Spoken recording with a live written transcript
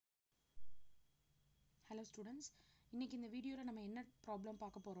Hello students, இன்னைக்கு இந்த வீடியோல நம்ம என்ன ப்ராப்ளம்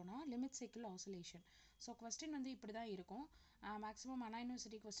பார்க்க போறோம்னா limit cycle oscillation. So question வந்து இப்படி தான் இருக்கும். மேக்ஸிமம் அண்ணா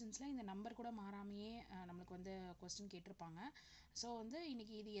யூனிவர்சிட்டி கொஸ்டின்ஸ்ல இந்த நம்பர் கூட மாறாமையே நம்மளுக்கு வந்து கொஸ்டின் கேட்டிருப்பாங்க. ஸோ வந்து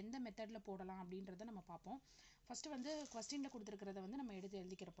இன்னைக்கு இது எந்த மெத்தடில் போடலாம் அப்படின்றத நம்ம பார்ப்போம். ஃபர்ஸ்ட் வந்து கொஸ்டின்ல கொடுத்துருக்கிறத வந்து நம்ம எடுத்து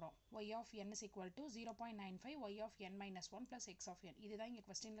எழுதிக்கிற போகிறோம். y of n is equal to 0.95 y of n minus 1 plus x of n. இதுதான் இங்கே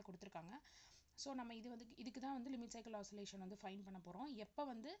கொஸ்டின்ல கொடுத்துருக்காங்க. ஸோ நம்ம இதுக்கு தான் வந்து லிமிட் சைக்கிள் ஆசிலேஷன் வந்து ஃபைன் பண்ண போகிறோம். எப்போ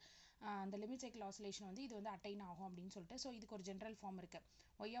வந்து அந்த லிமிட் சைக்கிள் ஆசிலேஷன் வந்து இது வந்து அட்டைன் ஆகும் அப்படின்னு சொல்லிட்டு. ஸோ இதுக்கு ஒரு ஜென்ரல் ஃபார்ம் இருக்குது.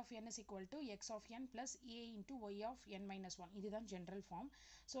 y of n is equal to x of n plus a into y of n minus 1. இதுதான் ஜென்ரல் ஃபார்ம்.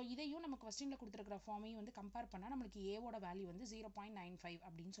 ஸோ இதையும் நம்ம கொஸ்டினில் கொடுத்துருக்கிற ஃபார்மையும் வந்து கம்பேர் பண்ணால் நம்மளுக்கு ஏவோட வேல்யூ வந்து 0.95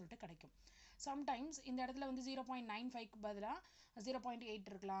 அப்படின்னு சொல்லிட்டு கிடைக்கும். சம்டைம்ஸ் இந்த இடத்துல வந்து 0.95க்கு பதிலாக 0.8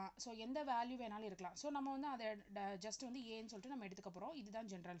 இருக்கலாம். ஸோ எந்த வேல்யூ வேணாலும் இருக்கலாம். ஸோ நம்ம வந்து அதை ஜஸ்ட் வந்து ஏன்னு சொல்லிட்டு நம்ம எடுத்துக்க போகிறோம்.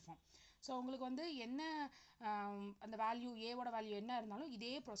 இதுதான் ஜென்ரல் ஃபார்ம். ஸோ உங்களுக்கு வந்து என்ன அந்த வேல்யூ ஏவோட வேல்யூ என்ன இருந்தாலும்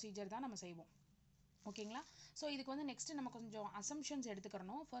இதே ப்ரொசீஜர் தான் நம்ம செய்வோம். ஓகேங்களா? ஸோ இதுக்கு வந்து நெக்ஸ்ட்டு நம்ம கொஞ்சம் அசம்ஷன்ஸ்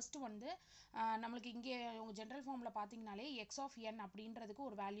எடுத்துக்கிறணும். ஃபர்ஸ்ட் வந்து நம்மளுக்கு இங்கே உங்கள் ஜென்ரல் ஃபார்மில் பார்த்தீங்கனாலே எக்ஸ் ஆஃப் என் அப்படின்றதுக்கு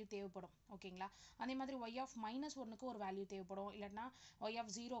ஒரு வேல்யூ தேவைப்படும். ஓகேங்களா? அதே மாதிரி ஒய் ஆஃப் -1க்கு ஒரு வேல்யூ தேவைப்படும். இல்லைனா ஒய்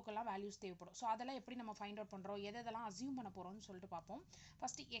ஆஃப் 0க்கெல்லாம் வேல்யூஸ் தேவைப்படும். ஸோ அதெல்லாம் எப்படி நம்ம ஃபைண்ட் அவுட் பண்ணுறோம், எதெல்லாம் அசியூம் பண்ண போகிறோம்னு சொல்லிட்டு பார்ப்போம்.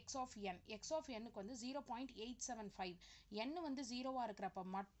 ஃபஸ்ட்டு எக்ஸ் ஆஃப் என்னுக்கு வந்து 0.875 என் வந்து 0வாக இருக்கிறப்ப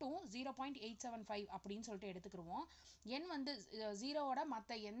மட்டும் 0.875 அப்படின்னு சொல்லிட்டு எடுத்துக்கிடுவோம். என் வந்து 0வோட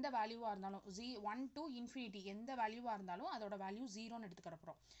மற்ற எந்த வேல்யூவாக இருந்தாலும் 1 to infinity எந்த வேல்யூவாக இருந்தாலும் அதோட வேல்யூ 0ன்னு எடுத்துக்கிற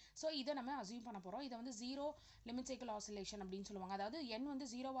போகிறோம். ஸோ இதை நம்ம அசியூம் பண்ண போகிறோம். இதை வந்து 0 லிமிட் சைக்கிள் ஆசிலேஷன் அப்படின்னு சொல்லுவாங்க. அதாவது n வந்து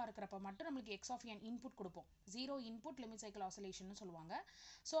 0வாக இருக்கிறப்ப மட்டும் நம்மளுக்கு எக்ஸ் ஆஃப் என் இன்புட் கொடுப்போம். 0 இன்புட் லிமிட் சைக்கிள் ஆசிலேஷன் சொல்லுவாங்க.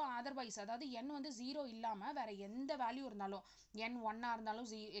 ஸோ அதர்வைஸ் அதாவது n வந்து 0 இல்லாமல் வேற எந்த வேல்யூ இருந்தாலும் n 1ஆக இருந்தாலும்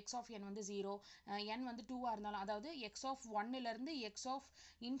எக்ஸ் ஆஃப் என் வந்து 0, n வந்து 2ஆக இருந்தாலும் அதாவது X of 1லேருந்து X of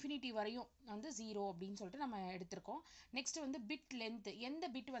infinity வரையும் வந்து 0 அப்படின்னு சொல்லிட்டு நம்ம எடுத்திருக்கோம். நெக்ஸ்ட் வந்து பிட் லென்த், எந்த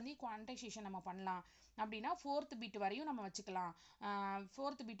பிட் வந்து குவான்டைசேஷன் நம்ம பண்ணலாம் அப்படின்னா 4th பிட் வரையும் நம்ம வச்சுக்கலாம்.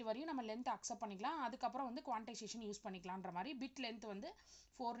 4th பிட் வரையும் நம்ம லென்த் அக்செப்ட் பண்ணிக்கலாம். அதுக்கப்புறம் வந்து குவான்டைசேஷன் யூஸ் பண்ணிக்கலான்ற மாதிரி பிட் லென்த் வந்து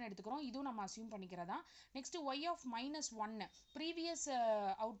 4ன்னு எடுத்துக்கிறோம். இதுவும் நம்ம assume பண்ணிக்கிறதா. Next Y of -1 previous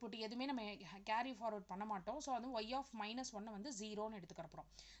output எதுவுமே நம்ம கேரி ஃபார்வர்ட் பண்ண மாட்டோம். ஸோ வந்து ஒய் ஆஃப் -1 வந்து 0ன்னு எடுத்துக்கிறோம்.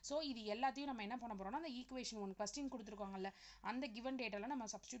 ஸோ இது எல்லாத்தையும் நம்ம என்ன பண்ண போகிறோம்னா அந்த ஈக்குவேஷன் ஒன்று கொஸ்டின் கொடுத்துருக்காங்கல்ல அந்த கிவன் டேட்டெல்லாம் நம்ம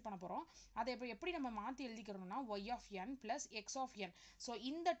சப்ஸ்டியூட் பண்ண போகிறோம். அதை இப்போ எப்படி நம்ம மாற்றி எழுதிக்கிறோம்னா Y of n plus X of n. So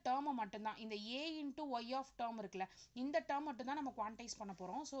இந்த டேர்மை மட்டும்தான், இந்த A into Y of term இருக்குல்ல, இந்த டேர்ம் மட்டும் தான் நம்ம குவான்டைஸ் பண்ண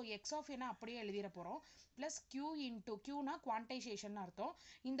போகிறோம். ஸோ எக்ஸ் ஆஃப் என்ன அப்படியே எழுதிட போகிறோம். ப்ளஸ் கியூ இன்ட்டு கியூனா குவான்டைசேஷன் அர்த்தம்.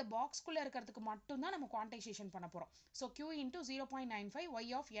 இந்த பாக்ஸ்குள்ளே இருக்கிறதுக்கு மட்டும் தான் நம்ம குவான்டைசேஷன் பண்ண போகிறோம். So Q into 0.95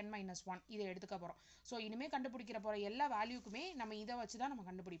 Y of n - 1 இதை எடுத்துக்க போகிறோம். ஸோ இனிமேல் கண்டுபிடிக்கிற போகிற எல்லா வேல்யூக்குமே நம்ம இதை வச்சு தான் நம்ம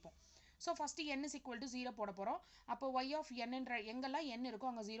கண்டுபிடிப்போம். So first n is equal to 0 போட போகிறோம். அப்போ ஒய் ஆஃப் என்னன்ற எங்கெல்லாம் n இருக்கோ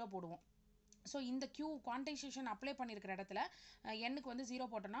அங்கே 0 போடுவோம். ஸோ இந்த கியூ குவான்டைசேஷன் அப்ளை பண்ணியிருக்கிற இடத்துல எண்ணுக்கு வந்து 0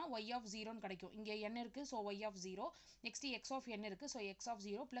 போட்டோன்னா ஒய் ஆஃப் 0ன்னு கிடைக்கும். இங்கே n இருக்குது, so Y of 0. Next X of n இருக்குது, so X of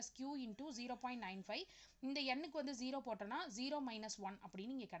 0 plus Q into 0.95. இந்த எண்ணுக்கு வந்து 0 போட்டோன்னா 0 - 1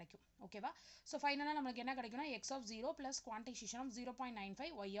 அப்படின்னு இங்கே கிடைக்கும். ஓகேவா? ஸோ ஃபைனலாக நம்மளுக்கு என்ன கிடைக்கும்னா X of 0 plus quantisation of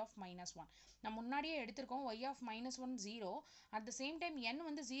 0.95 Y of -1. நம்ம முன்னாடியே எடுத்திருக்கோம் Y of -1 0. At the same time n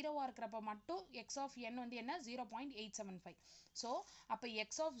வந்து 0வாக இருக்கிறப்ப மட்டும் எக்ஸ் ஆஃப் n வந்து என்ன 0.875. ஸோ அப்போ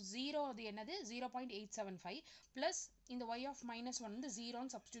எக்ஸ் ஆஃப் 0 அது என்னது 0.875 plus இந்த y of -1 வந்து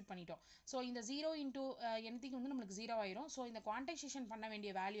 0ன்னு சப்ஸ்டியூட் பண்ணிட்டோம். ஸோ இந்த 0 இன்ட்டு எனிதிங் வந்து நம்மளுக்கு 0 ஆயிரும். ஸோ இந்த குவான்டைசேஷன் பண்ண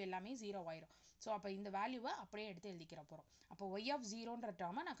வேண்டிய வேல்யூ எல்லாமே 0 ஆயிரும். ஸோ அப்போ இந்த வேல்யூவை அப்படியே எடுத்து எழுதிக்கிற போகிறோம். அப்போ y of 0ன்ற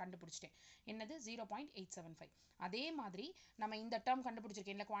டேர்மை நான் கண்டுபிடிச்சிட்டேன். என்னது 0.875. அதே மாதிரி நம்ம இந்த டேர்ம்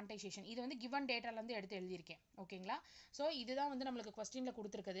கண்டுபிடிச்சிருக்கேன் இல்லை குவான்டைசேஷன், இது வந்து கிவன் டேட்டாலேருந்து எடுத்து எழுதியிருக்கேன். ஓகேங்களா? ஸோ இதுதான் வந்து நம்மளுக்கு கொஸ்டினில்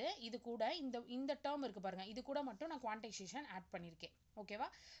கொடுத்துருக்குது. இது கூட இந்த டேர்ம் இருக்குது பாருங்கள், இது கூட மட்டும் நான் குவான்டைசேஷன் ஆட் பண்ணியிருக்கேன். ஓகேவா?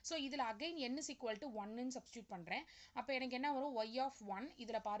 ஸோ இதில் again n is equal to 1ன்னு substitute பண்ணுறேன். அப்போ எனக்கு என்ன வரும் y of 1,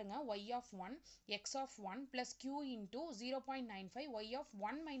 இதில் பாருங்கள் y of 1 x of 1 plus q into 0.95 y of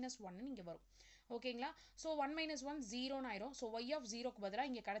 1 - 1 இங்கே வரும். ஓகேங்களா? ஸோ 1 - 1 0ன்னு ஆயிரும். ஸோ y of 0க்கு பதிலாக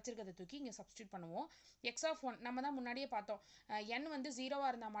இங்கே கிடச்சிருக்கிறத தூக்கி இங்கே சப்ஸ்டியூட் பண்ணுவோம். x of 1 நம்ம தான் முன்னாடியே பார்த்தோம், n வந்து 0வாக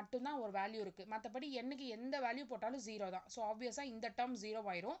இருந்தால் மட்டும்தான் ஒரு வேல்யூ இருக்குது. மற்றபடி n-க்கு எந்த வேல்யூ போட்டாலும் 0 தான். ஸோ ஆப்வியஸாக இந்த டேர்ம் 0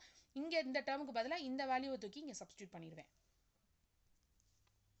 ஆயிரும். இங்கே இந்த டேர்முக்கு பதிலாக இந்த வேல்யூவை தூக்கி இங்கே சப்ஸ்டியூட் பண்ணிடுவேன்.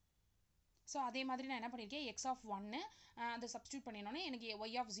 ஸோ அதே மாதிரி நான் என்ன பண்ணியிருக்கேன் எக்ஸ் ஆஃப் 1 அதை சப்ஸ்டியூட் பண்ணினோன்னே எனக்கு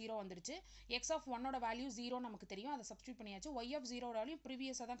ஒய் ஆஃப் 0 வந்துருச்சு. எக்ஸ் ஆஃப் 1ஓட வேல்யூ 0 நமக்கு தெரியும், அதை சப்ஸ்டியூட் பண்ணியாச்சு. ஒய் ஆஃப் 0ஓட வேல்யூ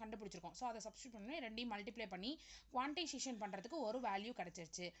ப்ரீவியஸாக தான் கண்டுபிடிச்சிருக்கோம். ஸோ அதை சப்ஸ்டியூட் பண்ணி ரெண்டையும் மல்டிப்ளை பண்ணி குவான்டைசேஷன் பண்ணுறதுக்கு ஒரு வேல்யூ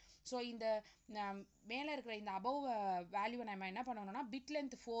கிடச்சிருச்சு. ஸோ இந்த மேலே இருக்கிற இந்த அபவ் வேல்யூவை நம்ம என்ன பண்ணணும்னா பிட்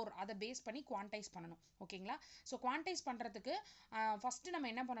லென்த் 4 அதை பேஸ் பண்ணி குவான்டைஸ் பண்ணணும். ஓகேங்களா? ஸோ குவான்டைஸ் பண்ணுறதுக்கு ஃபஸ்ட்டு நம்ம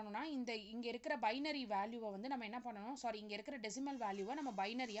என்ன பண்ணணும்னா இங்கே இருக்கிற பைனரி வேல்யூவை வந்து நம்ம என்ன பண்ணணும், இங்கே இருக்கிற டெசிமல் வேல்யூவை நம்ம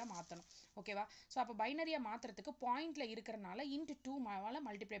பைனரியாக மாற்றணும். ஓகேவா? ஸோ அப்போ பைனரியாக மாற்றுறதுக்கு பாயிண்டில் இருக்கிறனால இன்ட்டு 2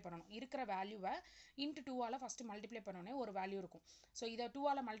 மல்டிப்ளை பண்ணணும். இருக்கிற வேல்யூவை இன்ட்டு 2ஆல் ஃபஸ்ட்டு மல்டிப்ளை பண்ணோன்னே ஒரு வேல்யூ இருக்கும். ஸோ இதை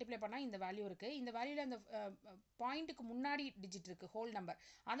 2ஆல் மல்டிப்ளை பண்ணால் இந்த வேல்யூ இருக்குது. இந்த வேல்யூவில் அந்த பாயிண்ட்டுக்கு முன்னாடி டிஜிட் இருக்குது, ஹோல் நம்பர்,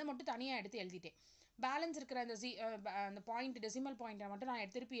 அதை மட்டும் தனியாக எடுத்து எழுதிட்டேன். பேலன்ஸ் இருக்கிற அந்த அந்த பாயிண்ட் டெசிமல் பாயிண்ட்டை மட்டும்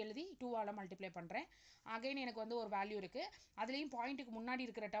நான் திருப்பி எழுதி 2ஆல் மல்டிப்ளை பண்ணுறேன். அகைன் எனக்கு வந்து ஒரு வேல்யூ இருக்குது. அதுலேயும் பாயிண்ட்டுக்கு முன்னாடி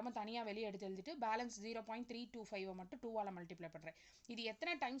இருக்கிற டேர்மை தனியாக வெளியே எடுத்து எழுதிட்டு பேலன்ஸ் 0.325 மட்டும் 2ஆல் மல்டிப்ளை பண்ணுறேன். இது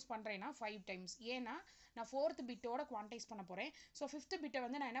எத்தனை டைம்ஸ் பண்ணுறேன்னா 5 டைம்ஸ். ஏன்னா நான் 4th பிட்டோட குவான்டைஸ் பண்ண போகிறேன். ஸோ 5th பிட்டை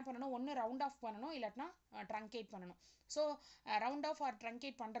வந்து நான் என்ன பண்ணணும், ஒன்று ரவுண்ட் ஆஃப் பண்ணணும், இல்லாட்டினா ட்ரங்கேட் பண்ணணும். So round of R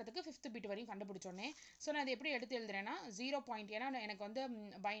truncate பண்ணுறதுக்கு 5th பிட் வரையும் கண்டுபிடிச்சோன்னே ஸோ நான் அதை எப்படி எடுத்து எழுதுறேன்னா 0 பாயிண்ட், ஏன்னா எனக்கு வந்து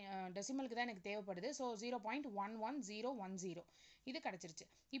டெசிமலுக்கு தான் எனக்கு தேவைப்படுது. ஸோ 0.11010 இது கிடச்சிருச்சு.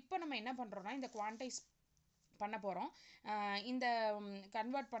 இப்போ நம்ம என்ன பண்ணுறோன்னா இந்த குவான்டைஸ் பண்ண போகிறோம். இந்த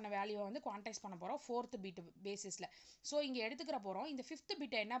கன்வெர்ட் பண்ண வேல்யூவை வந்து குவான்டைஸ் பண்ண போகிறோம் 4th பிட் பேசிஸில். ஸோ இங்கே எடுத்துக்கிற போகிறோம். இந்த 5th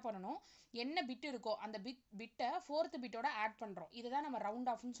பிட்டை என்ன பண்ணணும், என்ன பிட் இருக்கோ அந்த பிட்டை 4th பிட்டோட ஆட் பண்ணுறோம். இதுதான் நம்ம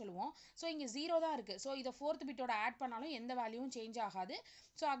ரவுண்ட் ஆஃப்னு சொல்லுவோம். ஸோ இங்கே 0 தான் இருக்குது. ஸோ இதை 4th பிட்டோட ஆட் பண்ணாலும் எந்த வேல்யூவும் சேஞ்ச் ஆகாது.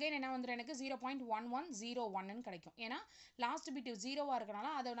 ஸோ அகைன் என்ன வந்துடும், எனக்கு 0.1101ன்னு கிடைக்கும். ஏன்னா லாஸ்ட் பிட்டு 0வாக இருக்கனால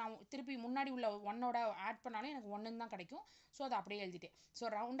அதை நான் திருப்பி முன்னாடி உள்ள 1ஓட ஆட் பண்ணாலும் எனக்கு 1ன்னு தான் கிடைக்கும். ஸோ அதை அப்படியே எழுதிட்டேன். ஸோ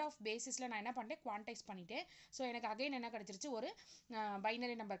ரவுண்ட் ஆஃப் பேசிஸில் நான் என்ன பண்ணிட்டேன், குவான்டைஸ் பண்ணிட்டேன். ஸோ எனக்கு அகைன் என்ன கிடச்சிருச்சு, ஒரு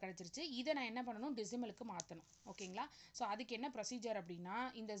பைனரி நம்பர் கிடச்சிருச்சு. இதை நான் என்ன பண்ணணும், டெசிமலுக்கு மாற்றணும். ஓகேங்களா? ஸோ அதுக்கு என்ன ப்ரொசீஜர் அப்படின்னா,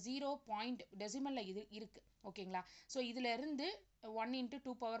 இந்த 0 பாயிண்ட் டெசிமலில் இது இருக்குது. ஓகேங்களா? ஸோ இதில் இருந்து 1 into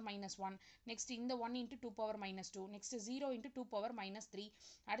 2 power minus 1, நெக்ஸ்ட் இந்த 1 into 2 power minus 2, next 0 into 2 power minus 3,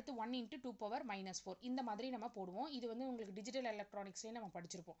 அடுத்து 1 into 2 power minus 4. இந்த மாதிரி நம்ம போடுவோம். இது வந்து உங்களுக்கு டிஜிட்டல் எலக்ட்ரானிக்ஸ்லேயே நம்ம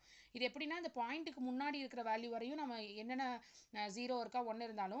படிச்சிருப்போம். இது எப்படின்னா, இந்த பாயிண்ட்டுக்கு முன்னாடி இருக்கிற வேல்யூ வரையும் நம்ம என்னென்ன 0 இருக்கா 1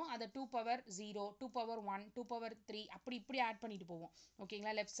 இருந்தாலும் அதை 2 power 0, 2 power 1, 2 power 3 அப்படி இப்படி ஆட் பண்ணிட்டு போவோம்.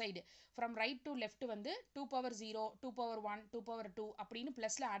 ஓகேங்களா? Left side from right to left வந்து 2 power 0, 2 power 1, 2 power 2 அப்படின்னு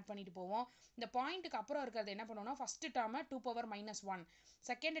ப்ளஸில் ஆட் பண்ணிட்டு போவோம். இந்த பாயிண்ட்டுக்கு அப்புறம் இருக்கிறது என்ன பண்ணுவோம்னா, ஃபஸ்ட்டு டேர்மை 2 power minus 1,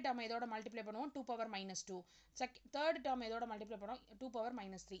 செகண்ட் டேர்ம் இதோட மல்டிப்ளை பண்ணுவோம் 2 power minus 2, தேர்ட் டேர்ம் இதோட மல்டிப்ளை பண்ணுவோம் 2 power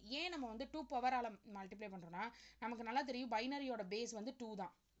minus 3. ஏன் நம்ம வந்து 2 பவரால் மல்டிப்ளை பண்ணுறோன்னா, நமக்கு நல்லா தெரியும் பைனரியோட பேஸ் வந்து 2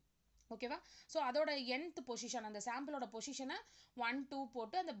 தான். ஓகேவா? ஸோ அதோட nth பொசிஷன், அந்த சாம்பிளோட பொசிஷனை 1 2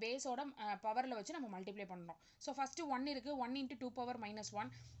 போட்டு அந்த பேஸோட பவரில் வச்சு நம்ம மல்டிப்ளை பண்ணுறோம். ஸோ ஃபஸ்ட்டு 1 இருக்குது, 1 into 2 power minus 1,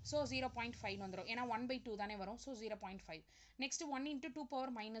 ஸோ 0.5 வந்துடும். ஏன்னா 1/2 தானே வரும். So 0.5. Next 1 into 2 power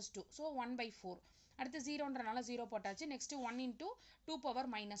minus 2, so 1/4. அடுத்து 0ன்றனால 0 போட்டாச்சு. நெக்ஸ்ட் 1 into 2 power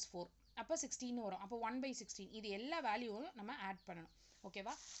minus 4, அப்போ 16 வரும். அப்போ 1/16. இது எல்லா வேல்யூவும் நம்ம ஆட் பண்ணணும்.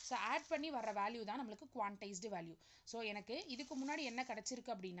 ஓகேவா? ஸோ ஆட் பண்ணி வர வேல்யூ தான் நம்மளுக்கு குவான்டைஸ்டு வேல்யூ. ஸோ எனக்கு இதுக்கு முன்னாடி என்ன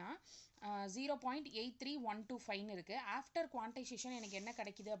கிடச்சிருக்கு அப்படின்னா 0.83125 இருக்குது. ஆஃப்டர் குவான்டைசேஷன் எனக்கு என்ன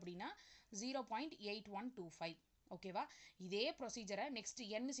கிடைக்குது அப்படின்னா 0.8125. ஓகேவா? இதே ப்ரொசீஜரை next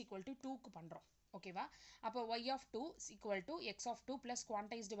n is equal to 2க்கு பண்ணுறோம். ஓகேவா? அப்போ y of 2 is equal to x of 2 plus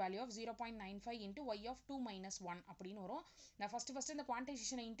quantized value of 0.95 into y of 2 minus 1 அப்படின்னு வரும். நான் ஃபஸ்ட்டு இந்த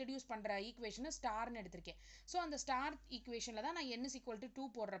குவான்டைசேஷனை இன்ட்ரடியூஸ் பண்ணுற ஈக்குவேஷனை ஸ்டார்னு எடுத்திருக்கேன். ஸோ அந்த ஸ்டார் ஈக்குவேஷனில் தான் நான் n is equal to 2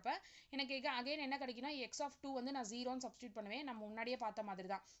 போடுறப்ப எனக்கு அகைன் என்ன கிடைக்குன்னா, x of 2 வந்து நான் 0ன்னு சப்ஸ்டியூட் பண்ணுவேன். நம்ம முன்னாடியே பார்த்த மாதிரி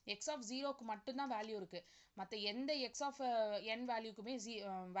தான் x of 0க்கு மட்டும்தான் வேல்யூ இருக்குது. மற்ற எந்த x of n வேல்யூக்குமே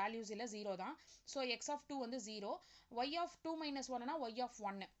வேல்யூஸ் இல்லை, 0 தான். ஸோ x of 2 வந்து 0, y of 2 minus 1னா y of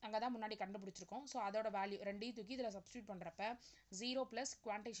 1 அங்கே தான் முன்னாடி கண்டுபிடிச்சிருக்கோம். ஸோ அதோட வேல்யூ ரெண்டையும் தூக்கி இதில் சப்ஸ்டியூட் பண்ணுறப்ப 0 ப்ளஸ்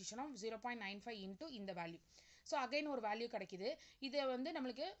குவான்டைசேஷன் ஆஃப் 0.95 இன்ட்டு இந்த வேல்யூ. ஸோ அகைன் ஒரு வேல்யூ கிடைக்குது. இது வந்து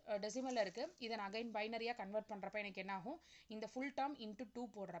நம்மளுக்கு டெசிமலில் இருக்குது. இதை நான் அகைன் பைனரியாக கன்வெர்ட் பண்ணுறப்ப எனக்கு என்ன ஆகும், இந்த ஃபுல் டேர்ம் இன்ட்டு 2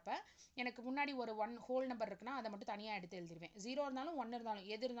 போடுறப்ப எனக்கு முன்னாடி ஒரு 1 ஹோல் நம்பர் இருக்குன்னா அதை மட்டும் தனியாக எடுத்து எழுதிடுவேன். 0 இருந்தாலும் 1 இருந்தாலும்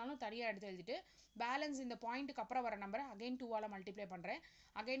எது இருந்தாலும் தனியாக எடுத்து எழுதிட்டு பேலன்ஸ் இந்த பாயிண்ட்டுக்கு அப்புறம் வர நம்பரை அகைன் 2ஆல் மல்டிப்ளை பண்ணுறேன்.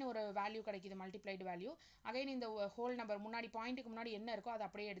 அகைன் ஒரு வேல்யூ கிடைக்கிது, மல்டிப்ளைடு வேல்யூ. அகைன் இந்த ஹோல் நம்பர் முன்னாடி பாயிண்ட்டுக்கு முன்னாடி என்ன இருக்கோ அதை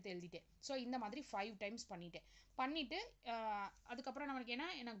அப்படியே எடுத்து எழுதிட்டேன். ஸோ இந்த மாதிரி 5 டைம்ஸ் பண்ணிவிட்டு அதுக்கப்புறம் நம்மளுக்கு ஏன்னா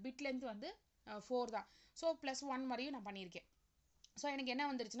எனக்கு பிட் லென்த் வந்து 4 தான். ஸோ ப்ளஸ் 1 வரையும் நான் பண்ணியிருக்கேன். ஸோ எனக்கு என்ன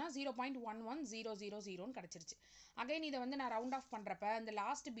வந்துருச்சுன்னா 0.11000ன்னு கிடச்சிருச்சு. அகைன் இதை வந்து நான் ரவுண்ட் ஆஃப் பண்ணுறப்ப இந்த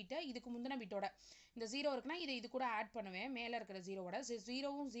லாஸ்ட் பிட்டை இதுக்கு முந்தின பிட்டோட இந்த 0 இருக்குன்னா இது கூட ஆட் பண்ணுவேன். மேலே இருக்கிற 0வோட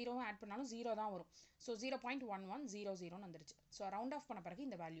 0வும் ஆட் பண்ணாலும் 0 தான் வரும். ஸோ 0.1100ன்னு வந்துருச்சு. ஸோ ரவுண்ட் ஆஃப் பண்ண பிறகு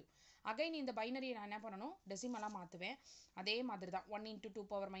இந்த வேல்யூ. அகைன் இந்த பைனரியை நான் என்ன பண்ணணும், டெசிமலாக மாற்றுவேன். அதே மாதிரி தான் 1 into 2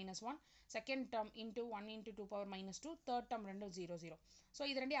 power minus 1, second term into 1 into 2 power minus 2, third term 2 0. So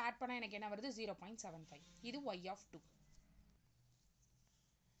இது ரெண்டையும் ஆட் பண்ணால் எனக்கு என்ன வருது 0.75. இது y of 2.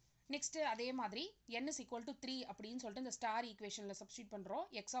 நெக்ஸ்ட் அதே மாதிரி n is equal to 3 அப்படின்னு சொல்லிட்டு இந்த ஸ்டார் ஈக்குவேஷனில் சப்ஸ்டியூட் பண்ணுறோம்.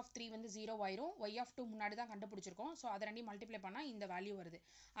 x of 3 வந்து 0 ஆயிரும், y of 2 முன்னாடி தான் கண்டுபிடிச்சிருக்கோம். ஸோ அதை ரெண்டையும் மல்டிப்ளை பண்ணால் இந்த வேல்யூ வருது.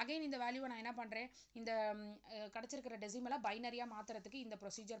 அகைன் இந்த வேல்யூவை நான் என்ன பண்ணுறேன், இந்த கிடச்சிருக்கிற டெசிமலாக பைனரியாக மாற்றுறதுக்கு இந்த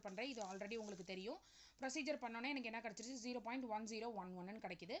ப்ரொசீஜர் பண்ணுறேன். இது ஆல்ரெடி உங்களுக்கு தெரியும். ப்ரொசீஜர் பண்ணோன்னே எனக்கு என்ன கிடச்சிருச்சு, 0.1011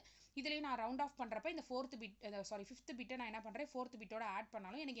 கிடைக்குது. இதுலேயும் நான் ரவுண்ட் ஆஃப் பண்ணுறப்ப இந்த ஃபிஃப்த் பிட்டை நான் என்ன பண்ணுறேன், ஃபோர்த் பிட்டோட ஆட்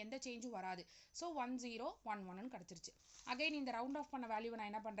பண்ணாலும் எனக்கு எந்த சேஞ்சும் வராது. ஸோ 1011 கிடச்சிருச்சு. அகைன் இந்த ரவுண்ட் ஆஃப் பண்ண வேல்யூவை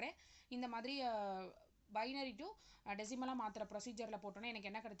நான் என்ன பண்ணுறேன், இந்த மாதிரி பைனரி டு டெசிமலாக மாற்றுற ப்ரொசீஜரில் போட்டோன்னே எனக்கு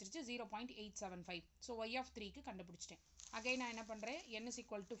என்ன கிடச்சிருச்சு, 0.875. ஸோ ஒய் ஆஃப் 3க்கு கண்டுபிடிச்சிட்டேன். அகைன் நான் என்ன பண்ணுறேன், n is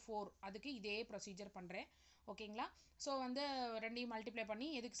equal to 4, அதுக்கு இதே ப்ரொசீஜர் பண்ணுறேன். ஓகேங்களா. ஸோ வந்து ரெண்டையும் மல்டிப்ளை பண்ணி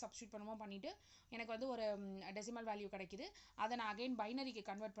எதுக்கு சப்ஸ்டியூட் பண்ணுமோ பண்ணிவிட்டு எனக்கு வந்து ஒரு டெசிமல் வேல்யூ கிடைக்குது. அதை நான் அகைன் பைனரிக்கு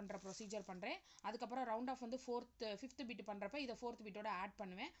கன்வெர்ட் பண்ணுற ப்ரொசீஜர் பண்ணுறேன். அதுக்கப்புறம் ரவுண்ட் ஆஃப் வந்து ஃபிஃப்த் பிட் பண்ணுறப்ப இதை ஃபோர்த் பிட்டோட ஆட்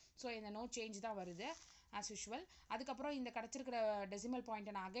பண்ணுவேன். ஸோ இந்த நோ சேஞ்ச் தான் வருது ஆஸ் யூஷுவல். அதுக்கப்புறம் இந்த கிடச்சிருக்கிற டெசிமல்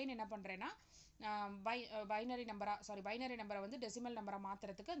பாயிண்ட்டை நான் அகைன் என்ன பண்ணுறேன்னா பைனரி நம்பரை வந்து டெசிமல் நம்பராக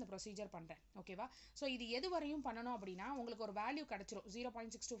மாற்றுறதுக்கு அந்த ப்ரொசீஜர் பண்ணுறேன். ஓகேவா. ஸோ இது எது வரையும் பண்ணணும் அப்படின்னா, உங்களுக்கு ஒரு வேல்யூ கிடச்சிரும்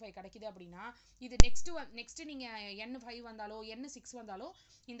 0.625 கிடைக்குது அப்படின்னா, இது நெக்ஸ்ட்டு நீங்கள் n5 வந்தாலோ n6 வந்தாலோ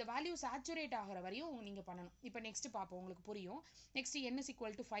இந்த வேல்யூ சேச்சுரேட் ஆகிற வரையும் நீங்கள் பண்ணணும். இப்போ நெக்ஸ்ட்டு பார்ப்போம், உங்களுக்கு புரியும். Next n is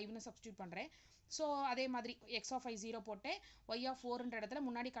equal to 5ன்னு substitute பண்ணுறேன். ஸோ அதே மாதிரி x of 5 0 போட்டு y of 4ன்ற இடத்துல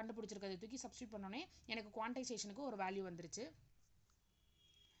முன்னாடி கண்டுபிடிச்சிருக்கிறது தூக்கி சப்ஸ்டியூட் பண்ணோன்னே எனக்கு குவான்டைசேஷனுக்கு ஒரு வேல்யூ வந்துருச்சு.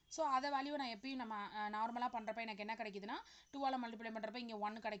 ஸோ அதை வேல்யூ நான் எப்பயும் நம்ம நார்மலாக பண்ணுறப்ப எனக்கு என்ன கிடைக்குதுன்னா, 2ஆல் மல்டிப்ளை பண்ணுறப்ப இங்கே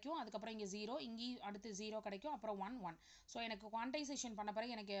 1 கிடைக்கும், அதுக்கப்புறம் இங்கே 0, இங்கேயும் அடுத்து 0 கிடைக்கும், அப்புறம் 1. ஸோ எனக்கு குவான்டைசேஷன் பண்ண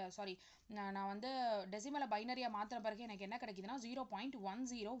பிறகு எனக்கு நான் வந்து டெசிமலை பைனரியாக மாற்றின பிறகு எனக்கு என்ன கிடைக்குதுன்னா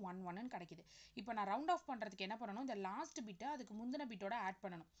 0.1011 கிடைக்குது. இப்போ நான் ரவுண்ட் ஆஃப் பண்ணுறதுக்கு என்ன பண்ணணும், இந்த லாஸ்ட் பிட்டை அதுக்கு முந்தின பிட்டோட ஆட்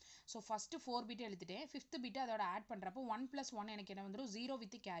பண்ணணும். ஸோ ஃபஸ்ட்டு 4 பிட்டு எழுத்துட்டேன், ஃபிஃப்த் பிட்டு அதோட ஆட் பண்ணுறப்போ 1 + 1 எனக்கு என்ன வந்துடும், 0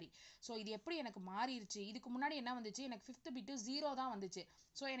 வித் கேரி. ஸோ இது எப்படி எனக்கு மாறிடுச்சு, இதுக்கு முன்னாடி என்ன வந்துச்சு, எனக்கு ஃபிஃப்த் பிட்டு 0 தான் வந்துச்சு.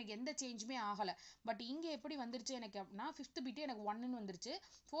 ஸோ எனக்கு எந்த சேஞ்சுமே ஆகலை. பட் இங்கே எப்படி வந்துருச்சு எனக்கு அப்படின்னா, ஃபிஃப்த் பிட்டு எனக்கு 1ன்னு வந்துருச்சு,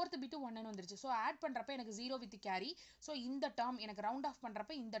 ஃபோர்த் பிட்டு 1ன்னு வந்துருச்சு. ஸோ ஆட் பண்ணுறப்ப எனக்கு 0 வித் கேரி. ஸோ இந்த டேர்ம் எனக்கு ரவுண்ட் ஆஃப்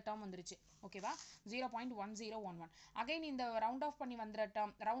பண்ணுறப்ப இந்த டேர்ம் வந்துருச்சு. ஓகேவா. 0.1011. அகைன் இந்த ரவுண்ட் ஆஃப் பண்ணி வந்துற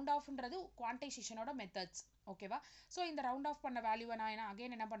டேர்ம், ரவுண்ட் ஆஃப்ன்றது குவான்டைசேஷனோட மெத்தட்ஸ். ஓகேவா. ஸோ இந்த ரவுண்ட் ஆஃப் பண்ண வேல்யூவை நான்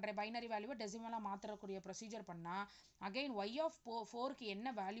அகைன் என்ன பண்ணுறேன், பைனரி வேல்யூவை டெசிமலாக மாற்றக்கூடிய ப்ரொசீஜர் பண்ணால் அகைன் y of 4க்கு என்ன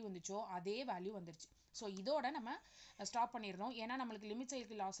வேல்யூ வந்துச்சோ அதே வேல்யூ வந்துருச்சு. ஸோ இதோட நம்ம ஸ்டாப் பண்ணிடணும். ஏன்னா நம்மளுக்கு லிமிட்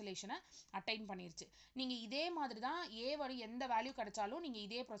சைக்கிள் ஆசிலேஷனை அட்டைன் பண்ணிருச்சு. நீங்கள் இதே மாதிரி தான் வரை எந்த வேல்யூ கிடைச்சாலும் நீங்கள்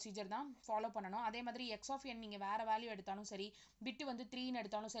இதே ப்ரொசீஜர் தான் ஃபாலோ பண்ணணும். அதே மாதிரி x of n நீங்கள் வேறு வேல்யூ எடுத்தாலும் சரி, பிட்டு வந்து 3ன்னு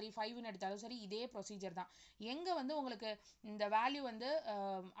எடுத்தாலும் சரி, 5ன்னு எடுத்தாலும் சரி, இதே ப்ரொசீஜர் தான். எங்கே வந்து உங்களுக்கு இந்த வேல்யூ வந்து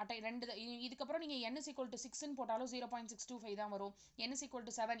இதுக்கப்புறம் நீங்கள் n is equal to 6ன்னு போட்டாலும் 0.625 தான் வரும். n is equal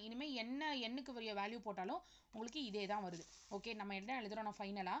to 7 இனிமேல் என்ன n-க்கு வரிய வேல்யூ போட்டாலும் உங்களுக்கு இதே தான் வருது. ஓகே. நம்ம என்ன எழுதுறோம், நான்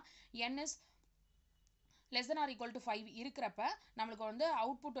ஃபைனலாக n is less than or equal to 5 இருக்கிறப்ப நம்மளுக்கு வந்து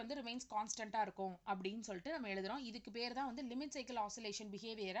அவுட்புட் வந்து ரிமைன்ஸ் கான்ஸ்டண்ட்டாக இருக்கும் அப்படின்னு சொல்லிட்டு நம்ம எழுதுறோம். இதுக்கு பேர் தான் வந்து லிமிட் சைக்கிள் ஆசிலேஷன்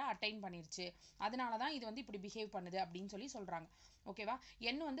பிஹேவியரை அட்டைன் பண்ணிருச்சு, அதனால தான் இது வந்து இப்படி பிஹேவ் பண்ணுது அப்படின்னு சொல்கிறாங்க. ஓகேவா.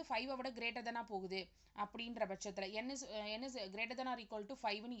 n வந்து 5-ஐ விட கிரேட்டர் தானாக போகுது அப்படின்ற பட்சத்தில் n is greater than or equal to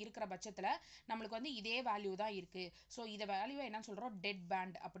 5ன்னு இருக்கிற பட்சத்தில் நம்மளுக்கு வந்து இதே வேல்யூ தான் இருக்குது. ஸோ இதை வேல்யூவை என்ன சொல்கிறோம், டெட்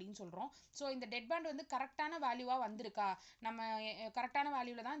பேண்ட் அப்படின்னு சொல்கிறோம். ஸோ இந்த டெட் பேண்ட் வந்து கரெக்டான வேல்யூவாக வந்திருக்கா, நம்ம கரெக்டான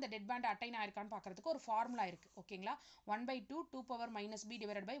வேல்யூவில் தான் இந்த டெட் பேண்ட் அட்டைன் ஆயிருக்கான்னு பார்க்குறதுக்கு ஒரு ஃபார்முலா இருக்குது. ஓகேங்களா. 1/2 2 power minus b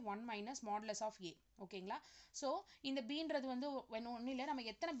divided by 1 minus modulus of a. ஓகேங்களா. ஸோ இந்த பீன்றது வந்து ஒன்றும் இல்லை, நம்ம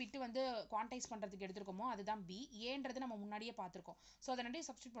எத்தனை பிட்டு வந்து குவான்டைஸ் பண்ணுறதுக்கு எடுத்துருக்கோமோ அதுதான் பி. ஏன்றது நம்ம முன்னாடியே பார்த்துருக்கோம். ஸோ அதை ரெண்டையும்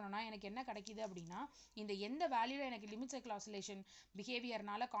சப்ஸ்டியூட் பண்ணோன்னா எனக்கு என்ன கிடைக்குது அப்படின்னா, இந்த எந்த வேல்யூவில் எனக்கு லிமிட் சைக்கிள் ஆசிலேஷன்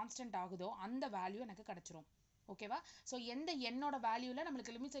பிஹேவியர்னால கான்ஸ்டன்ட் ஆகுதோ அந்த வேல்யூ எனக்கு கிடச்சிரும். ஓகேவா. ஸோ எந்த என்னோட வேல்யூவில்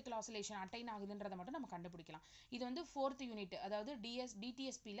நம்மளுக்கு லிமிட் சைக்கிள் ஆசிலேஷன் அட்டைன் ஆகுதுன்றதை மட்டும் நம்ம கண்டுபிடிக்கலாம். இது வந்து 4th யூனிட், அதாவது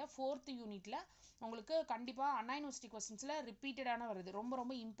DTSPயில் 4th யூனிட்டில் உங்களுக்கு கண்டிப்பாக அண்ணா யூனிவர்சிட்டி கொஸ்டின்ஸில் ரிப்பீட்டடான வருது. ரொம்ப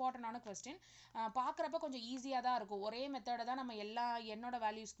ரொம்ப இம்பார்ட்டண்டான கொஸ்டின். பார்க்குறப்ப கொஞ்சம் ஈஸியாக தான் இருக்கும். ஒரே மெத்தடை தான் நம்ம எல்லா என்னோட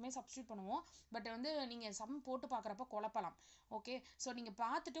வேல்யூஸ்க்குமே சப்ஸ்டியூட் பண்ணுவோம். பட் வந்து நீங்கள் சம் போட்டு பார்க்குறப்ப குழப்பலாம். ஓகே. ஸோ நீங்கள்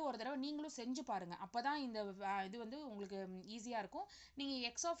பார்த்துட்டு ஒரு தடவை நீங்களும் செஞ்சு பாருங்கள். அப்போ தான் இந்த இது வந்து உங்களுக்கு ஈஸியாக இருக்கும். நீங்கள்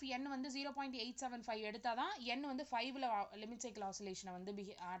x of n வந்து 0.875 எடுத்தால் தான் n வந்து 5ல் லிமிட் சைக்கிள் ஆசிலேஷனை வந்து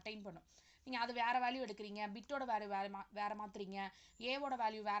அட்டைன் பண்ணும். நீங்கள் அது வேறு வேல்யூ எடுக்கிறீங்க, பிட்டோட வேறு மாற்றுறீங்க, ஏவோட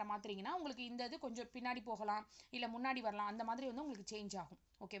வேல்யூ வேறு மாற்றுறீங்கன்னா உங்களுக்கு இந்த இது கொஞ்சம் பின்னாடி போகலாம், இல்லை முன்னாடி வரலாம், அந்த மாதிரி வந்து உங்களுக்கு சேஞ்ச் ஆகும்.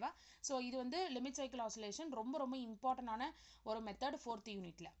 ஓகேவா. ஸோ இது வந்து லிமிட் சைக்கிள் ஆசிலேஷன் ரொம்ப ரொம்ப இம்பார்ட்டண்டான ஒரு மெத்தட் 4th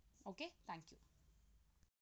யூனிட்டில். ஓகே. தேங்க்யூ.